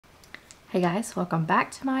Hey guys, welcome back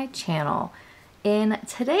to my channel. In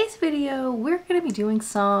today's video, we're going to be doing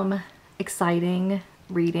some exciting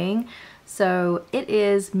reading. So it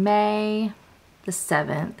is May the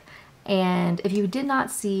 7th, and if you did not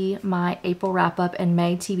see my April wrap-up and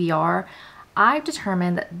May TBR, I've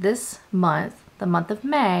determined that this month, the month of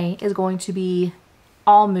May, is going to be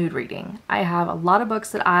all mood reading. I have a lot of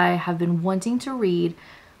books that I have been wanting to read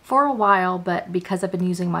for a while, but because I've been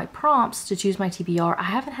using my prompts to choose my TBR, I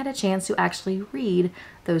haven't had a chance to actually read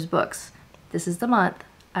those books. This is the month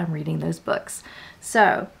I'm reading those books.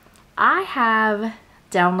 So I have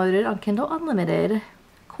downloaded on Kindle Unlimited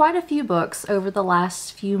quite a few books over the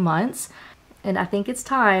last few months, and I think it's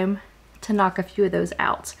time to knock a few of those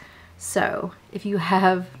out. So if you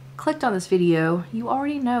have clicked on this video, you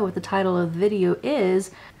already know what the title of the video is.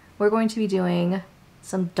 We're going to be doing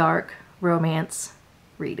some dark romance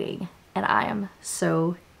reading, and I am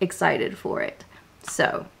so excited for it.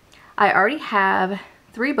 So I already have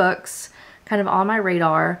 3 books kind of on my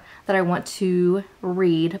radar that I want to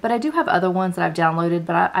read, but I do have other ones that I've downloaded,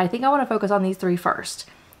 but I think I want to focus on these 3 first.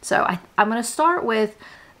 So I'm going to start with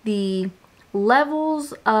the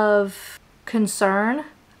levels of concern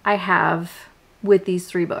I have with these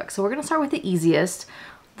 3 books. So we're going to start with the easiest,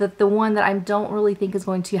 the one that I don't really think is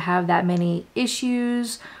going to have that many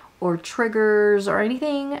issues or triggers or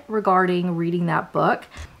anything regarding reading that book.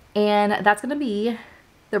 And that's going to be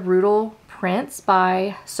The Brutal Prince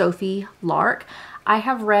by Sophie Lark. I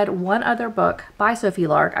have read one other book by Sophie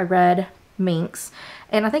Lark. I read Minx,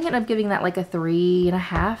 and I think I ended up giving that like a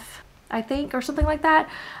 3.5, I think, or something like that.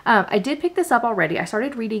 I did pick this up already. I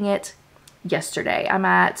started reading it yesterday. I'm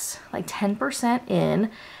at like 10%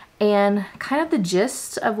 in, and kind of the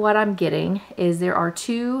gist of what I'm getting is there are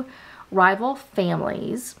 2 rival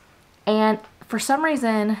families. And for some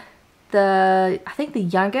reason, I think the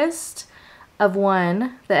youngest of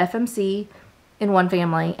one, the FMC in one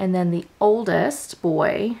family, and then the oldest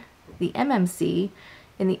boy, the MMC,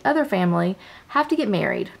 in the other family, have to get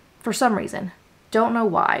married for some reason. Don't know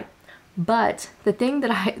why. But the thing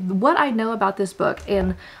that what I know about this book,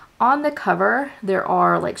 and on the cover, there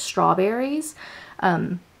are like strawberries.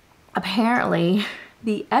 Apparently,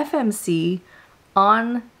 the FMC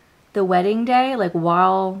on the wedding day, like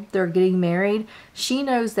while they're getting married, she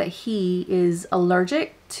knows that he is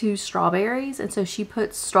allergic to strawberries, and so she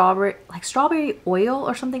puts strawberry oil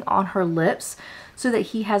or something on her lips so that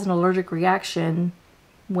he has an allergic reaction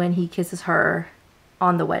when he kisses her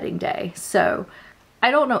on the wedding day. So I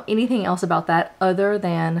don't know anything else about that other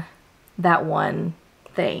than that one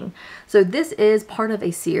thing. So this is part of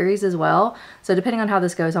a series as well, so depending on how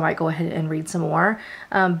this goes, I might go ahead and read some more,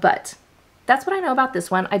 but that's what I know about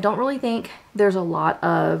this one. I don't really think there's a lot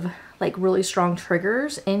of like really strong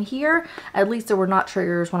triggers in here. At least there were not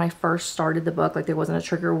triggers when I first started the book. Like there wasn't a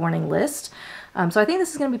trigger warning list. So I think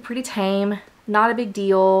this is going to be pretty tame. Not a big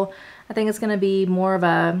deal. I think it's going to be more of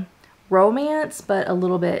a romance, but a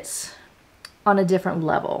little bit on a different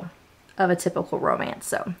level of a typical romance.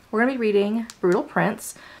 So we're going to be reading Brutal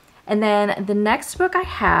Prince. And then the next book I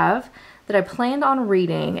have that I planned on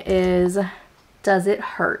reading is Does It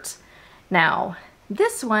Hurt? Now,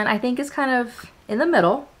 this one I think is kind of in the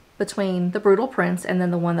middle between The Brutal Prince and then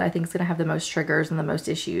the one that I think is going to have the most triggers and the most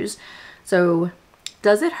issues. So,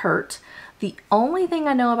 Does It Hurt? The only thing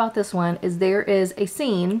I know about this one is there is a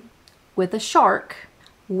scene with a shark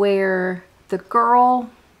where the girl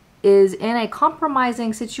is in a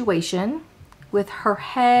compromising situation with her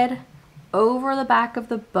head over the back of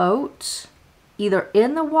the boat, either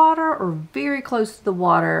in the water or very close to the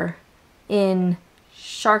water in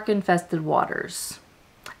shark-infested waters.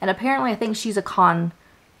 And apparently I think she's a con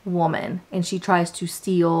woman, and she tries to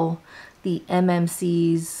steal the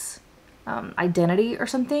MMC's identity or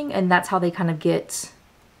something, and that's how they kind of get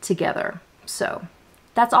together. So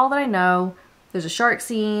that's all that I know. There's a shark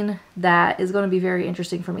scene that is going to be very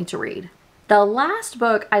interesting for me to read. The last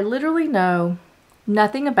book I literally know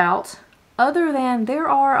nothing about, other than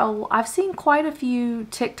I've seen quite a few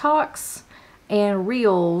TikToks and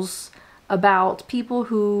reels about people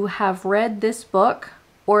who have read this book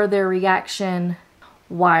or their reaction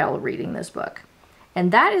while reading this book.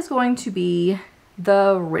 And that is going to be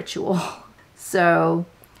The Ritual. So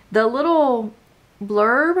the little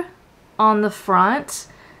blurb on the front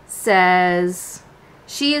says,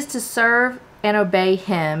 "She is to serve and obey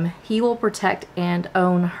him. He will protect and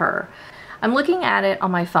own her." I'm looking at it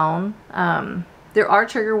on my phone. There are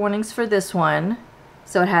trigger warnings for this one.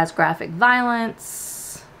 So it has graphic violence,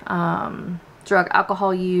 drug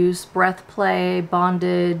alcohol use, breath play,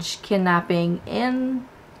 bondage, kidnapping, and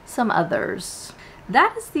some others.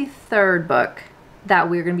 That is the 3rd book that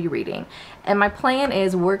we're going to be reading. And my plan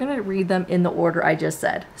is we're going to read them in the order I just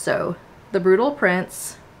said. So The Brutal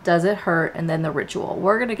Prince, Does It Hurt, and then The Ritual.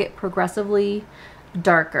 We're going to get progressively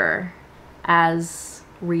darker as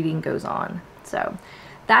reading goes on. So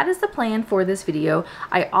that is the plan for this video.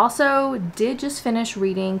 I also did just finish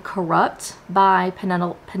reading Corrupt by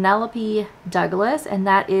Penelope Douglas, and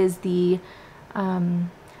that is the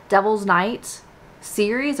Devil's Night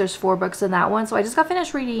series. There's 4 books in that one. So I just got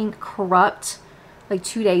finished reading Corrupt like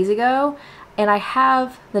 2 days ago, and I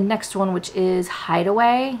have the next one, which is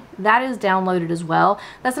Hideaway. That is downloaded as well.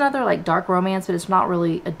 That's another like dark romance, but it's not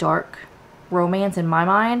really a dark romance in my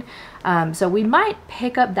mind. So we might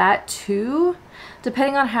pick up that too,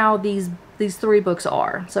 depending on how these 3 books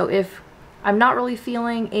are. So if I'm not really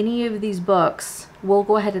feeling any of these books, we'll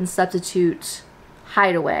go ahead and substitute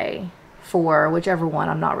Hideaway for whichever one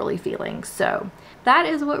I'm not really feeling. So that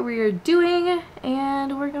is what we're doing,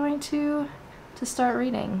 and we're going to start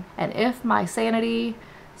reading. And if my sanity,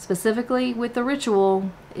 specifically with The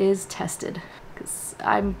Ritual, is tested, because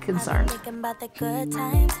I'm concerned. I've been thinking about the good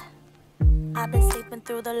times. I've been sleeping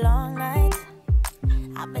through the long nights.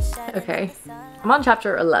 Okay, I'm on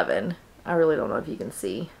chapter 11. I really don't know if you can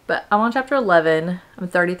see, but I'm on chapter 11. I'm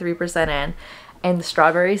 33% in, and the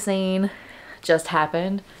strawberry scene just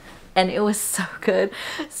happened, and it was so good.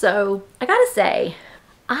 So I gotta say,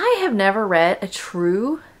 I have never read a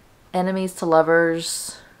true enemies to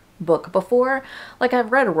lovers book before. Like,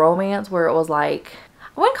 I've read romance where it was like,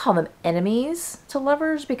 I wouldn't call them enemies to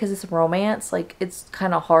lovers because it's romance. Like, it's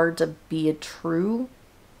kind of hard to be a true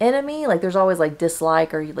enemy. Like, there's always like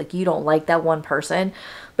dislike, or like you don't like that one person,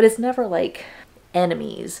 but it's never like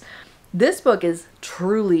enemies. This book is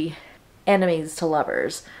truly enemies to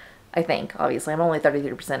lovers. I think, obviously, I'm only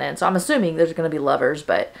 33% in, so I'm assuming there's going to be lovers,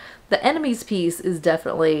 but the enemies piece is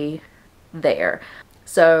definitely there.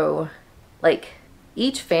 So, like,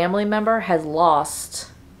 each family member has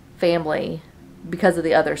lost family because of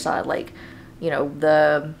the other side. Like, you know,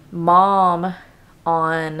 the mom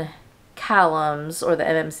on Callum's, or the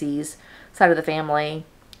MMC's side of the family,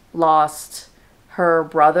 lost her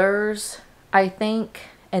brothers, I think,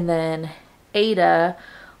 and then Ada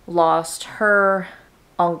lost her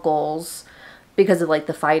uncles because of like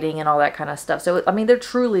the fighting and all that kind of stuff. So I mean, they're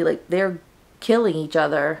truly like, they're killing each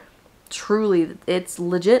other. Truly, it's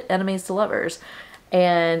legit enemies to lovers.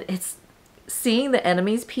 And it's seeing the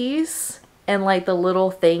enemies piece and like the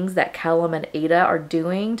little things that Callum and Ada are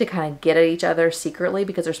doing to kind of get at each other secretly,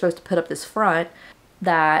 because they're supposed to put up this front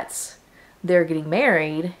that they're getting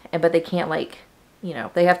married, and but they can't, like, you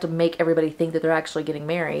know, they have to make everybody think that they're actually getting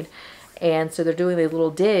married. And so they're doing these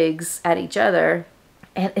little digs at each other,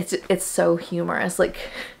 and it's so humorous. Like,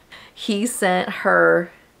 he sent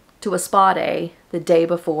her to a spa day the day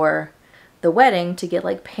before the wedding to get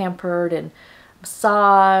like pampered and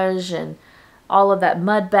massage and all of that,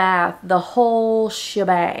 mud bath, the whole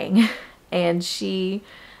shebang. And she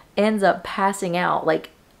ends up passing out like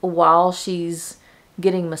while she's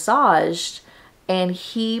getting massaged, and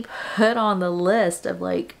he put on the list of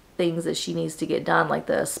like things that she needs to get done, like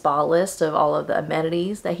the spa list of all of the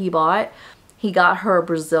amenities that he bought. He got her a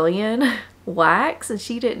Brazilian wax, and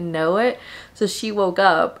she didn't know it, so she woke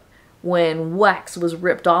up when wax was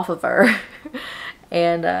ripped off of her.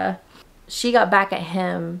 And she got back at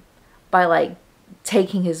him by like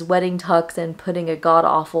taking his wedding tux and putting a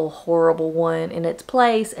god-awful horrible one in its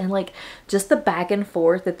place, and like just the back and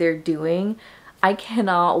forth that they're doing. I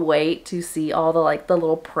cannot wait to see all the like the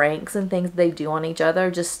little pranks and things they do on each other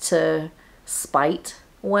just to spite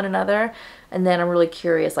one another. And then I'm really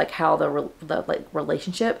curious like how the like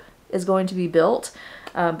relationship is going to be built.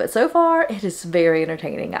 But so far it is very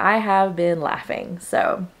entertaining. I have been laughing.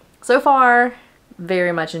 So far,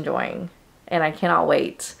 very much enjoying, and I cannot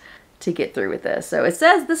wait to get through with this. So it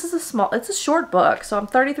says this is it's a short book. So I'm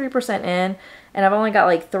 33% in, and I've only got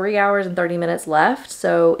like 3 hours and 30 minutes left.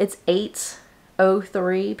 So it's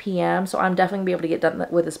 8:03 p.m. So I'm definitely gonna be able to get done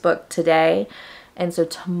with this book today. And so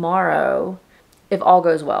tomorrow, if all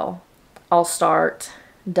goes well, I'll start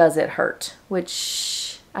Does It Hurt,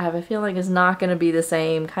 which I have a feeling is not going to be the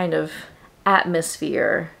same kind of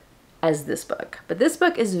atmosphere as this book. But this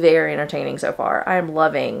book is very entertaining so far. I am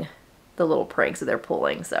loving the little pranks that they're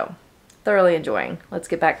pulling, so thoroughly enjoying. Let's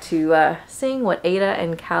get back to seeing what Ada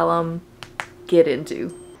and Callum get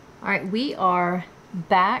into. All right, we are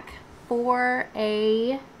back for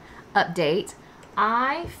a update.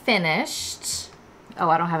 I finished, oh,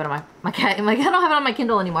 I don't have it on I don't have it on my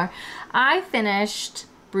Kindle anymore. I finished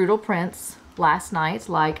Brutal Prince last night,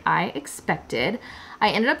 like I expected. I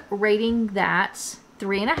ended up rating that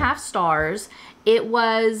 3.5 stars. It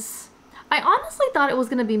was, I honestly thought it was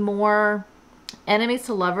going to be more Enemies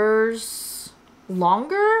to Lovers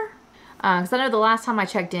longer. Because I know the last time I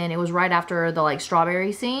checked in, it was right after the like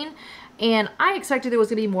strawberry scene. And I expected there was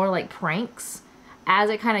going to be more like pranks as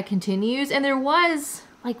it kind of continues. And there was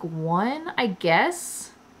like one, I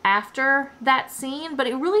guess, after that scene. But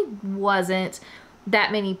it really wasn't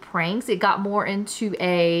that many pranks. It got more into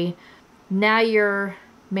a, now you're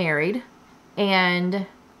married and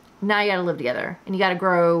now you gotta live together and you gotta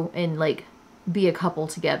grow and like be a couple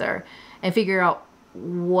together and figure out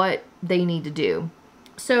what they need to do.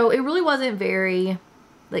 So it really wasn't very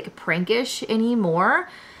like prankish anymore.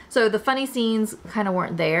 So the funny scenes kind of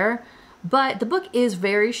weren't there, but the book is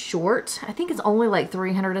very short. I think it's only like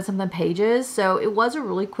 300 and something pages. So it was a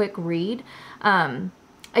really quick read. I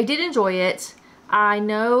did enjoy it. I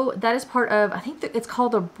know that is part of, I think that it's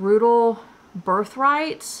called the Brutal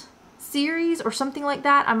Birthright series or something like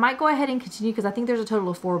that. I might go ahead and continue because I think there's a total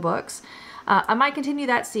of 4 books. I might continue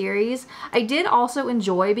that series. I did also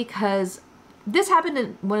enjoy, because this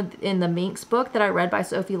happened in the Minx book that I read by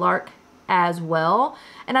Sophie Lark as well.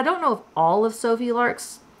 And I don't know if all of Sophie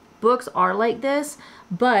Lark's books are like this,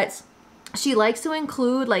 but she likes to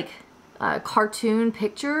include like cartoon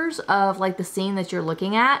pictures of like the scene that you're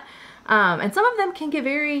looking at. And some of them can get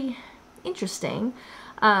very interesting.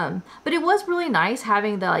 But it was really nice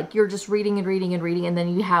having the, like, you're just reading and reading and reading, and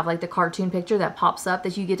then you have like the cartoon picture that pops up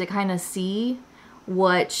that you get to kind of see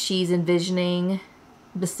what she's envisioning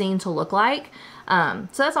the scene to look like. So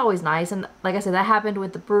that's always nice. And like I said, that happened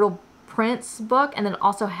with the Brutal Prince book, and then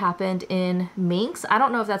also happened in Minx. I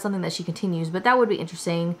don't know if that's something that she continues, but that would be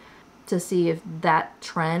interesting to see if that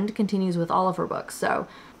trend continues with all of her books. So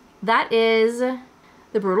that is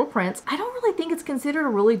The Brutal Prince. I don't really think it's considered a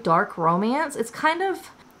really dark romance. It's kind of,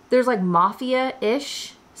 there's like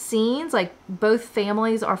mafia-ish scenes. Like both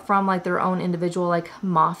families are from like their own individual like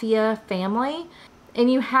mafia family.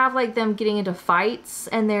 And you have like them getting into fights,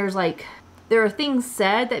 and there's like, there are things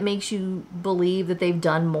said that makes you believe that they've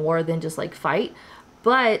done more than just like fight.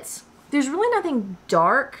 But there's really nothing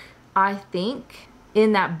dark, I think,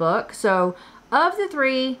 in that book. So of the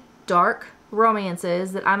 3 dark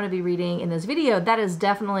romances that I'm going to be reading in this video, that is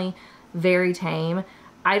definitely very tame.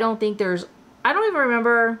 I don't think there's, I don't even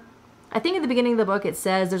remember, I think at the beginning of the book it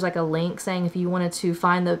says there's like a link saying if you wanted to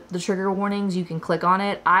find the trigger warnings, you can click on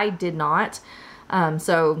it. I did not.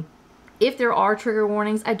 So if there are trigger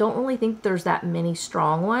warnings, I don't really think there's that many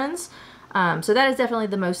strong ones. So that is definitely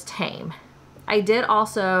the most tame. I did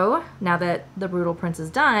also, now that The Brutal Prince is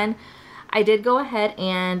done, I did go ahead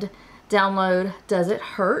and download Does It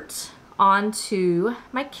Hurt onto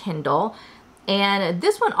my Kindle. And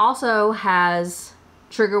this one also has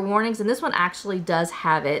trigger warnings, and this one actually does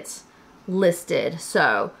have it listed.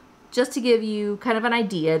 So just to give you kind of an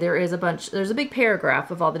idea, there's a big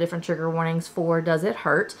paragraph of all the different trigger warnings for Does It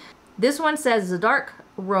Hurt. This one says it's a dark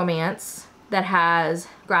romance that has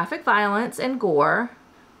graphic violence and gore,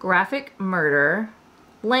 graphic murder,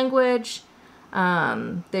 language,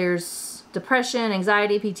 there's depression,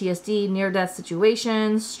 anxiety, PTSD, near-death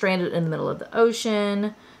situations, stranded in the middle of the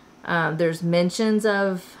ocean. There's mentions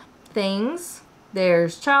of things.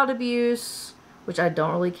 There's child abuse, which I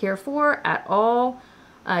don't really care for at all.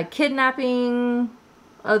 Kidnapping,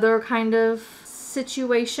 other kind of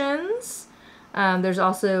situations. There's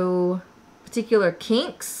also particular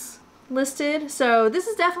kinks listed. So this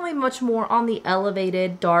is definitely much more on the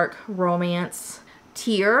elevated dark romance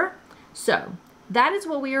tier. So that is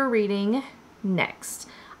what we are reading next.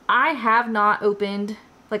 I have not opened,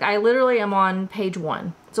 like I literally am on page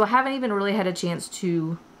 1. So I haven't even really had a chance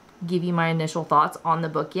to give you my initial thoughts on the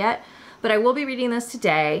book yet, but I will be reading this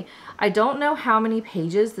today. I don't know how many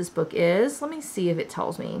pages this book is. Let me see if it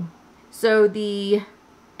tells me. So the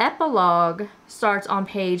epilogue starts on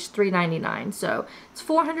page 399. So it's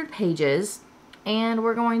 400 pages, and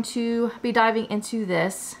we're going to be diving into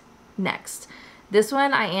this next. This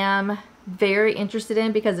one I am very interested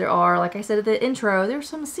in because there are, like I said at the intro, there's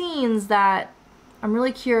some scenes that I'm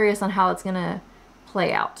really curious on how it's gonna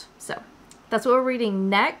play out. So that's what we're reading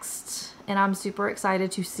next, and I'm super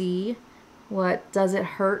excited to see what Does It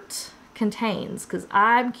Hurt contains, because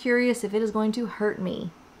I'm curious if it is going to hurt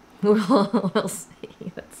me. We'll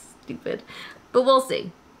see. That's stupid, but we'll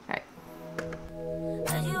see. All right.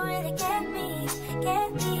 Cause you really get me,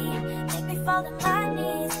 make me fall to my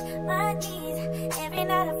knees, every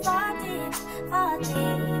night I fall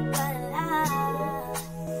deep, but alive.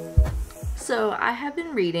 So I have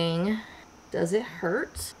been reading Does It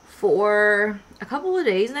Hurt for a couple of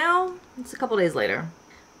days now. It's a couple days later.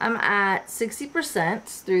 I'm at 60%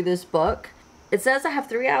 through this book. It says I have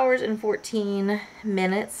 3 hours and 14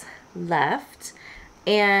 minutes left,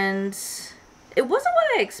 and it wasn't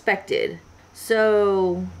what I expected.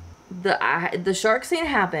 So the shark scene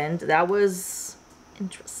happened. That was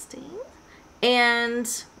interesting.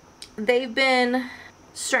 And they've been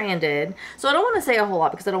stranded. So I don't want to say a whole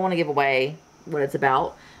lot because I don't want to give away what it's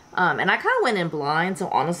about. And I kind of went in blind. So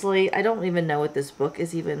honestly, I don't even know what this book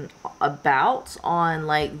is even about on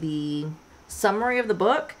like the summary of the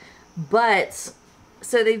book. But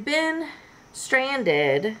so they've been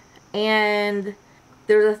stranded, and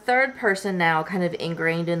there's a third person now kind of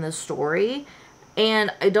ingrained in the story.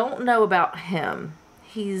 And I don't know about him.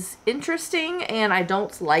 He's interesting, and I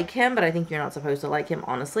don't like him, but I think you're not supposed to like him,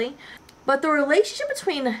 honestly. But the relationship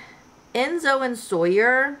between Enzo and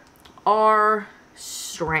Sawyer are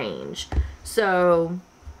strange. So,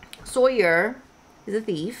 Sawyer is a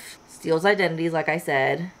thief, steals identities, like I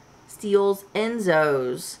said, steals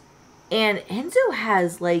Enzo's. And Enzo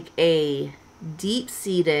has, like, a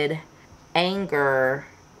deep-seated anger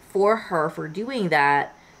for her for doing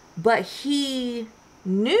that. But he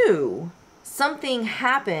knew something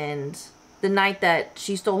happened the night that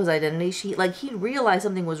she stole his identity. He realized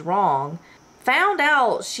something was wrong. Found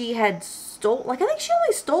out she had I think she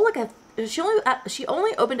only stole she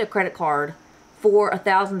only opened a credit card for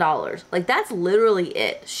 $1,000. Like, that's literally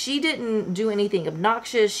it. She didn't do anything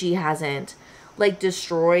obnoxious. She hasn't, like,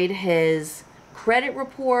 destroyed his credit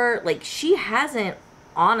report. Like, she hasn't,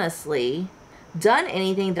 honestly, done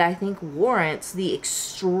anything that I think warrants the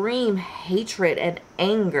extreme hatred and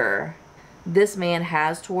anger this man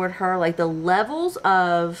has toward her. Like, the levels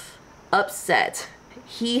of upset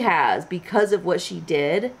he has because of what she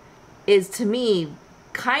did is, to me,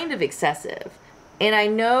 kind of excessive. And I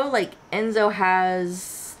know, like, Enzo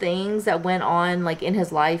has things that went on, like, in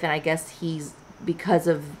his life, and I guess because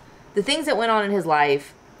of the things that went on in his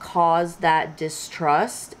life caused that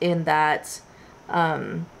distrust in that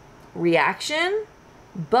reaction.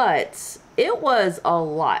 But it was a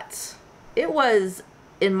lot. It was,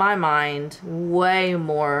 in my mind, way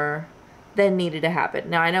more than needed to happen.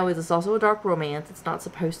 Now, I know it's also a dark romance. It's not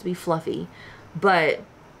supposed to be fluffy. But,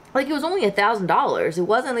 like, it was only $1,000. It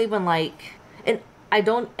wasn't even like... And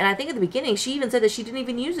I think at the beginning, she even said that she didn't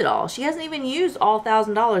even use it all. She hasn't even used all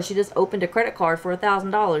 $1,000. She just opened a credit card for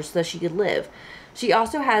 $1,000 so she could live. She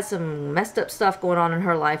also has some messed up stuff going on in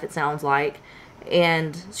her life, it sounds like.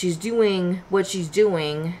 And she's doing what she's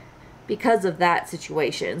doing because of that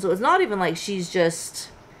situation. So it's not even like she's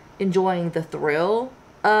just enjoying the thrill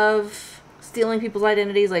of stealing people's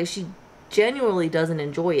identities. Like, she genuinely doesn't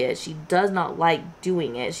enjoy it. She does not like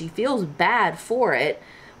doing it. She feels bad for it,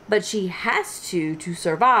 but she has to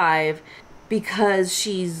survive because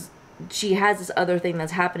she has this other thing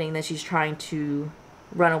that's happening that she's trying to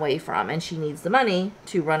run away from, and she needs the money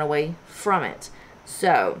to run away from it.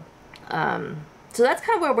 So that's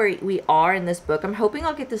kind of where we are in this book. I'm hoping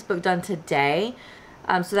I'll get this book done today,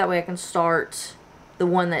 so that way I can start the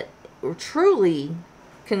one that truly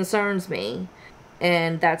concerns me,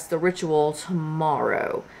 and that's The Ritual,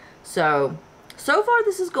 tomorrow. So far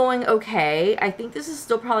this is going okay. I think this is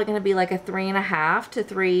still probably going to be like a 3.5 to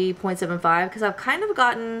 3.75 because I've kind of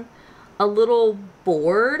gotten a little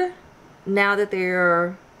bored now that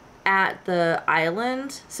they're at the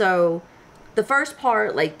island. So the first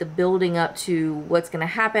part, like the building up to what's going to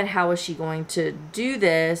happen, how is she going to do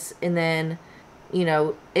this, and then, you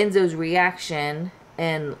know, Enzo's reaction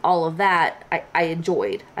and all of that, I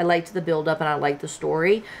enjoyed. I liked the build up and I liked the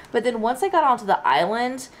story. But then once I got onto the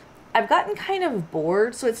island, I've gotten kind of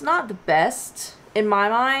bored, so it's not the best in my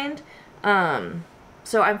mind.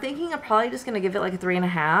 So I'm thinking I'm probably just going to give it like a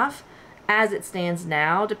 3.5 as it stands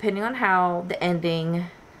now, depending on how the ending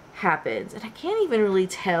happens. And I can't even really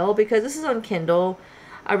tell because this is on Kindle.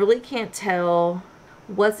 I really can't tell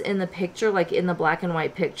what's in the picture, like in the black and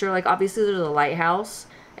white picture. Like, obviously there's a lighthouse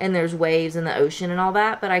and there's waves in the ocean and all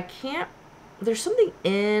that, but I can't, there's something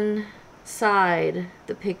inside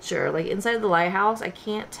the picture, like inside the lighthouse. I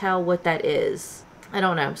can't tell what that is. I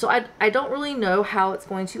don't know. So I don't really know how it's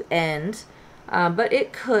going to end, but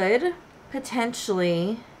it could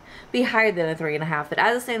potentially be higher than a 3.5. But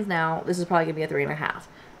as it stands now, this is probably gonna be a 3.5.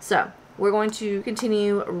 So we're going to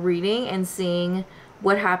continue reading and seeing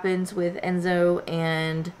what happens with Enzo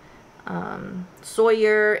and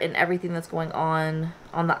Sawyer and everything that's going on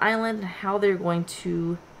the island, and how they're going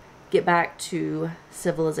to get back to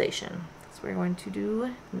civilization. That's what we're going to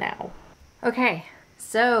do now. Okay,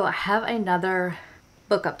 so I have another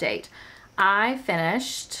book update. I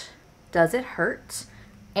finished Does It Hurt?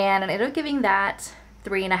 And I ended up giving that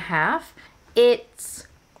 3.5. It's,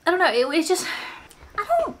 I don't know, it's just, I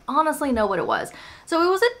don't honestly know what it was. So it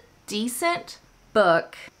was a decent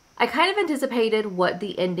book. I kind of anticipated what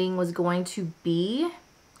the ending was going to be,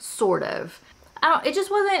 sort of. It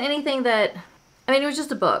just wasn't anything that I mean, it was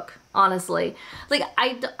just a book, honestly. Like,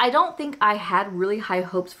 I don't think I had really high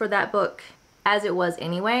hopes for that book as it was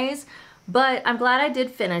anyways, but I'm glad I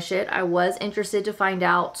did finish it. I was interested to find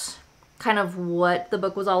out kind of what the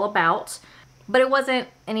book was all about, but it wasn't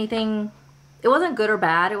anything, it wasn't good or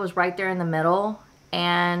bad. It was right there in the middle,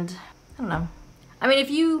 and I don't know. I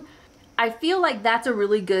mean, I feel like that's a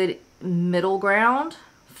really good middle ground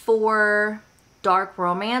for dark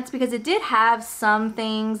romance, because it did have some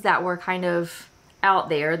things that were kind of out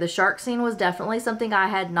there. The shark scene was definitely something I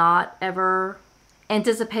had not ever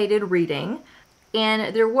anticipated reading,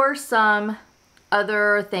 and there were some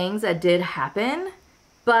other things that did happen,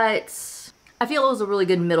 but I feel it was a really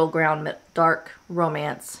good middle ground dark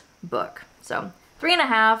romance book. So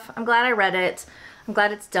 3.5. I'm glad I read it. I'm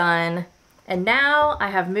glad it's done. And now I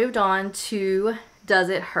have moved on to Does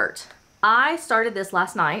It Hurt? I started this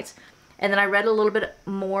last night, and then I read a little bit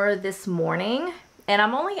more this morning, and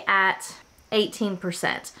I'm only at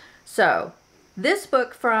 18%. So this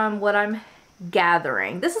book, from what I'm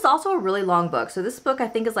gathering, this is also a really long book. So this book I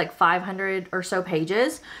think is like 500 or so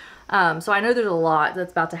pages. So I know there's a lot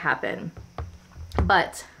that's about to happen.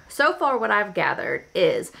 But so far what I've gathered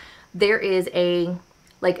is there is a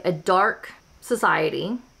dark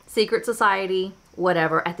society, secret society,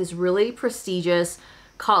 whatever, at this really prestigious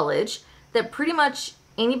college that pretty much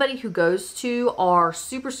anybody who goes to are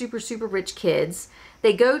super, super, super rich kids.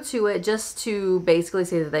 They go to it just to basically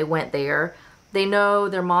say that they went there. They know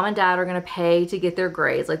their mom and dad are going to pay to get their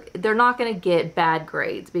grades. Like, they're not going to get bad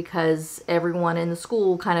grades because everyone in the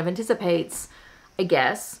school kind of anticipates, I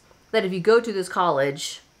guess, that if you go to this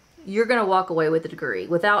college, you're going to walk away with a degree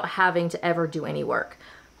without having to ever do any work.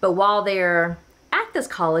 But while they're at this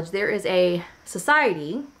college, there is a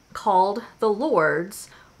society called the Lords,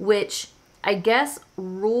 which I guess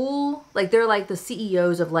rule, like, they're like the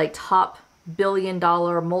CEOs of like top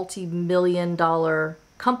billion-dollar, multi-million-dollar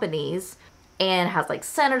companies, and has like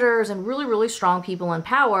senators and really, really strong people in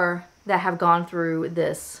power that have gone through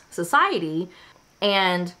this society.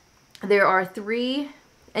 And there are 3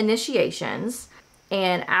 initiations,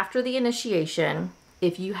 and after the initiation,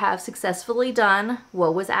 if you have successfully done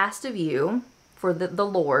what was asked of you for the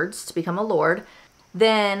Lords to become a Lord,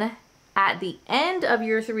 then at the end of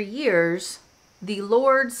your 3 years, the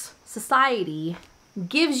Lords Society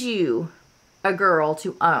gives you a girl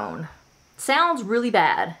to own. Sounds really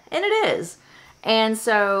bad, and it is. And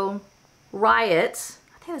so Riot,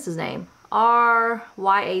 I think that's his name,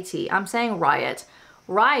 R-Y-A-T, I'm saying Riot.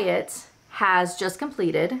 Riot has just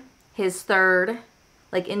completed his 3rd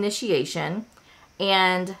initiation,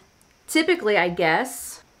 and typically, I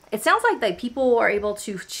guess, it sounds like people are able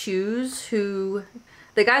to choose who,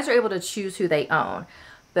 the guys are able to choose who they own,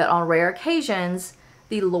 but on rare occasions,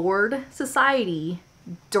 the Lord Society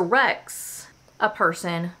directs a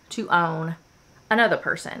person to own another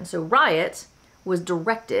person. So Riot was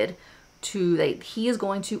directed to, he is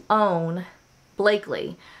going to own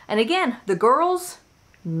Blakely. And again, the girls,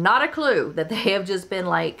 not a clue that they have just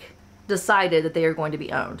been decided that they are going to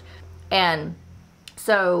be owned. And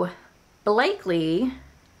so Blakely,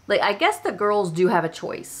 I guess the girls do have a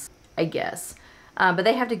choice, I guess. But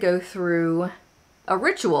they have to go through a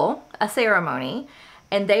ritual, a ceremony,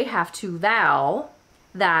 and they have to vow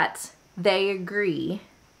that they agree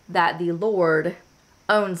that the Lord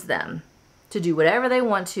owns them to do whatever they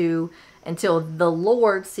want to until the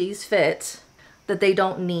Lord sees fit that they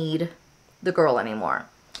don't need the girl anymore.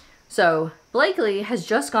 So Blakely has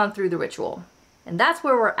just gone through the ritual, and that's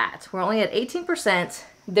where we're at. We're only at 18%.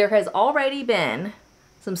 There has already been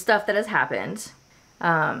some stuff that has happened.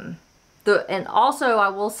 And also I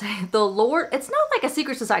will say the Lord, it's not like a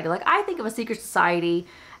secret society. I think of a secret society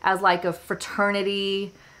as like a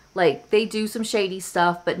fraternity. They do some shady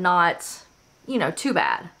stuff, but not, too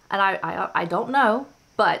bad. And I don't know,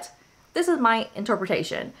 but this is my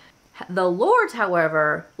interpretation. The Lords,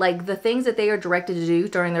 however, the things that they are directed to do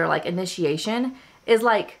during their initiation is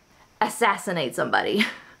assassinate somebody.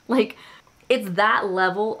 It's that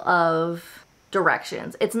level of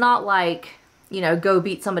directions. It's not go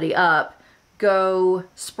beat somebody up, go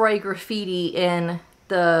spray graffiti in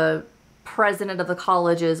the president of the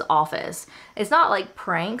college's office. It's not like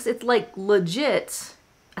pranks. It's legit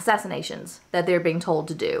assassinations that they're being told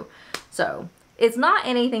to do. So it's not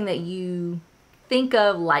anything that you think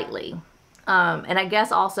of lightly. And I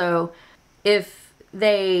guess also if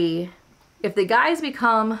the guys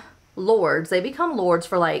become Lords, they become Lords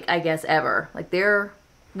for I guess ever. They're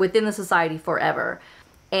within the society forever.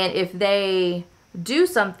 And if they do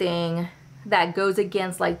something that goes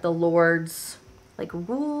against the Lord's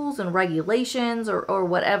rules and regulations or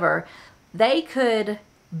whatever, they could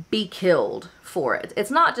be killed for it.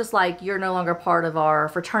 It's not just like you're no longer part of our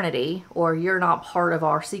fraternity or you're not part of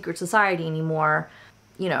our secret society anymore.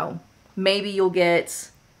 You know, maybe you'll get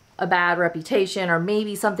a bad reputation or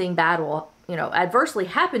maybe something bad will, you know, adversely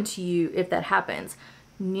happen to you if that happens.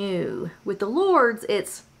 No, with the Lords,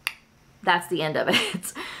 that's the end of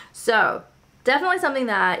it. So definitely something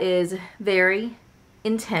that is very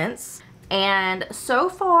intense. And so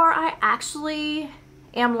far, I actually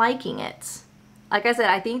am liking it. Like I said,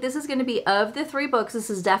 I think this is going to be, of the 3 books, this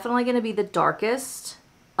is definitely going to be the darkest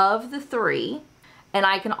of the 3. And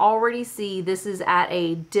I can already see this is at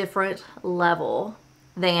a different level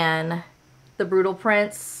than The Brutal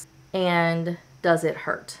Prince and Does It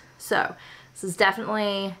Hurt? So this is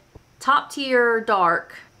definitely top tier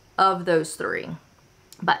dark of those 3.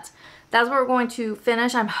 But that's where we're going to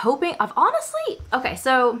finish. I'm hoping, okay,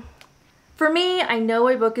 so for me, I know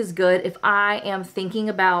a book is good if I am thinking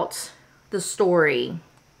about the story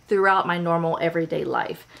throughout my normal everyday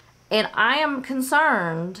life. And I am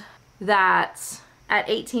concerned that at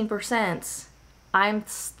 18%, I'm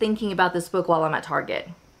thinking about this book while I'm at Target.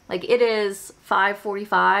 Like, it is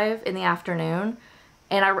 5:45 in the afternoon,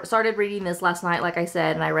 and I started reading this last night, like I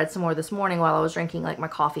said, and I read some more this morning while I was drinking like my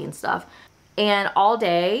coffee and stuff. And all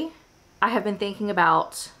day, I have been thinking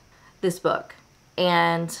about this book.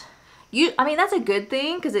 And I mean, that's a good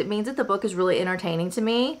thing because it means that the book is really entertaining to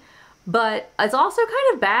me. But it's also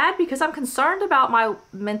kind of bad because I'm concerned about my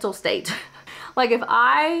mental state. Like, if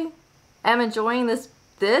I am enjoying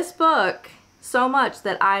this book so much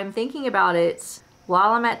that I'm thinking about it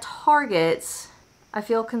while I'm at Target, I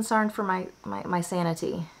feel concerned for my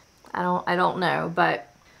sanity. I don't know,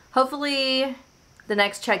 but hopefully the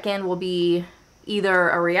next check-in will be either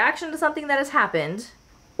a reaction to something that has happened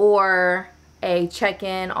or a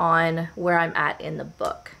check-in on where I'm at in the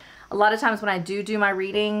book. A lot of times when I do my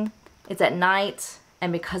reading, it's at night,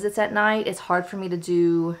 and because it's at night, it's hard for me to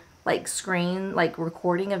do like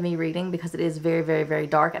recording of me reading because it is very, very, very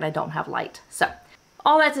dark and I don't have light. So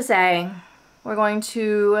all that to say, we're going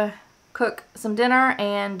to cook some dinner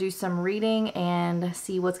and do some reading and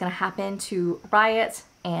see what's going to happen to Riot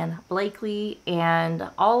and Blakely and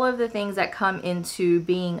all of the things that come into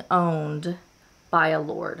being owned by a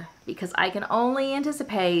lord, because I can only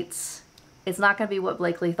anticipate it's not going to be what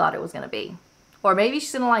Blakely thought it was going to be. Or maybe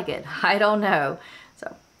she's going to like it. I don't know.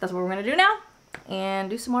 So that's what we're going to do now and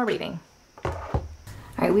do some more reading. All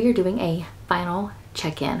right, we are doing a final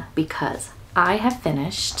check-in because I have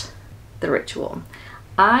finished The Ritual.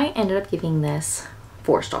 I ended up giving this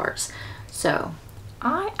 4 stars. So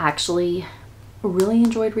I actually really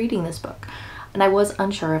enjoyed reading this book and I was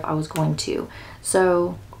unsure if I was going to.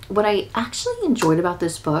 So what I actually enjoyed about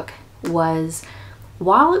this book was,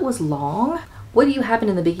 while it was long, what do you happen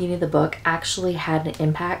in the beginning of the book actually had an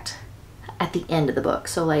impact at the end of the book.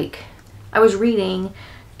 So like, I was reading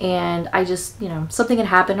and I just, you know, something had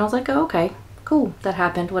happened. I was like, oh, okay, cool, that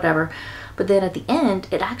happened, whatever. But then at the end,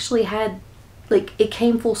 it actually had, like, it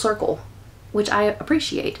came full circle, which I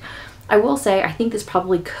appreciate. I will say, I think this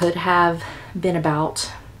probably could have been about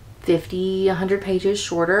 50, 100 pages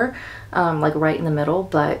shorter, like right in the middle,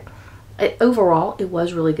 but overall, it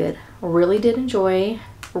was really good. Really did enjoy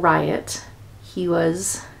Riot. He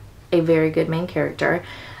was a very good main character,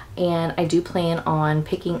 and I do plan on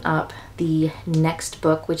picking up the next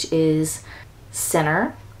book, which is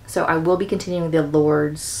Sinner. So I will be continuing the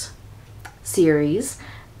Lords series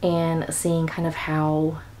and seeing kind of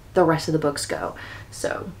how the rest of the books go.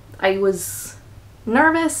 So I was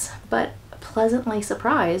nervous but pleasantly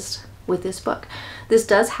surprised with this book. This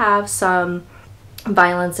does have some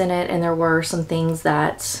violence in it, and there were some things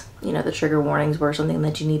that, you know, the trigger warnings were something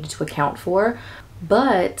that you needed to account for,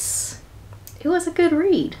 but it was a good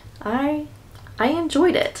read. I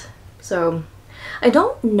enjoyed it. So I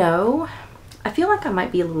don't know, I feel like I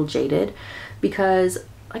might be a little jaded because,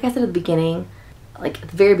 like I said at the beginning, like at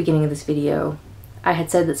the very beginning of this video, I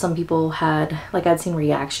had said that some people had, like, I'd seen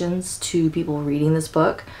reactions to people reading this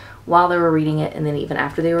book while they were reading it and then even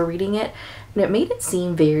after they were reading it, and it made it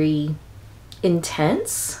seem very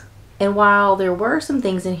intense. And while there were some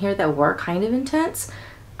things in here that were kind of intense,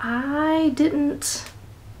 I didn't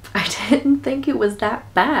think it was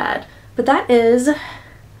that bad. But that is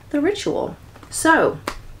The Ritual. So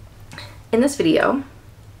in this video,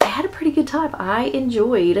 I had a pretty good time. I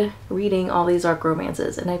enjoyed reading all these dark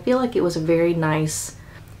romances, and I feel like it was a very nice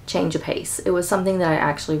change of pace. It was something that I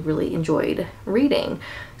actually really enjoyed reading.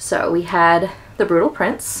 So we had The Brutal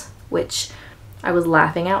Prince, which I was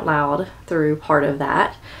laughing out loud through part of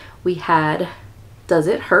that. We had Does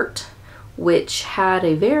It Hurt, which had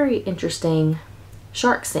a very interesting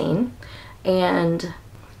shark scene, and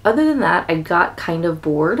other than that, I got kind of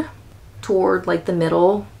bored toward like the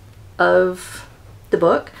middle of the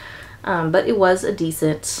book, but it was a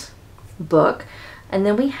decent book. And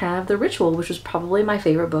then we have The Ritual, which was probably my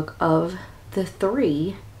favorite book of the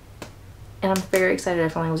 3, and I'm very excited I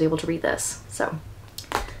finally was able to read this. So,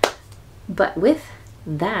 but with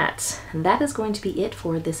that is going to be it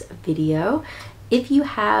for this video. If you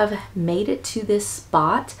have made it to this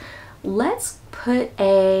spot, let's put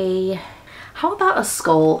how about a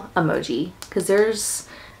skull emoji? Because there's,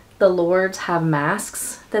 the lords have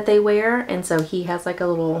masks that they wear, and so he has like a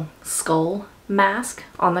little skull mask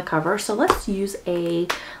on the cover. So let's use a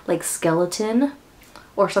like skeleton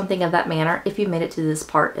or something of that manner if you made it to this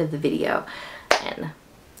part of the video. And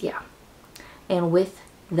yeah, and with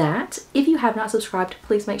that, if you have not subscribed,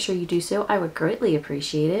 please make sure you do so. I would greatly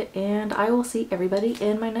appreciate it, and I will see everybody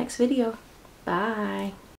in my next video.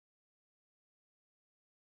 Bye.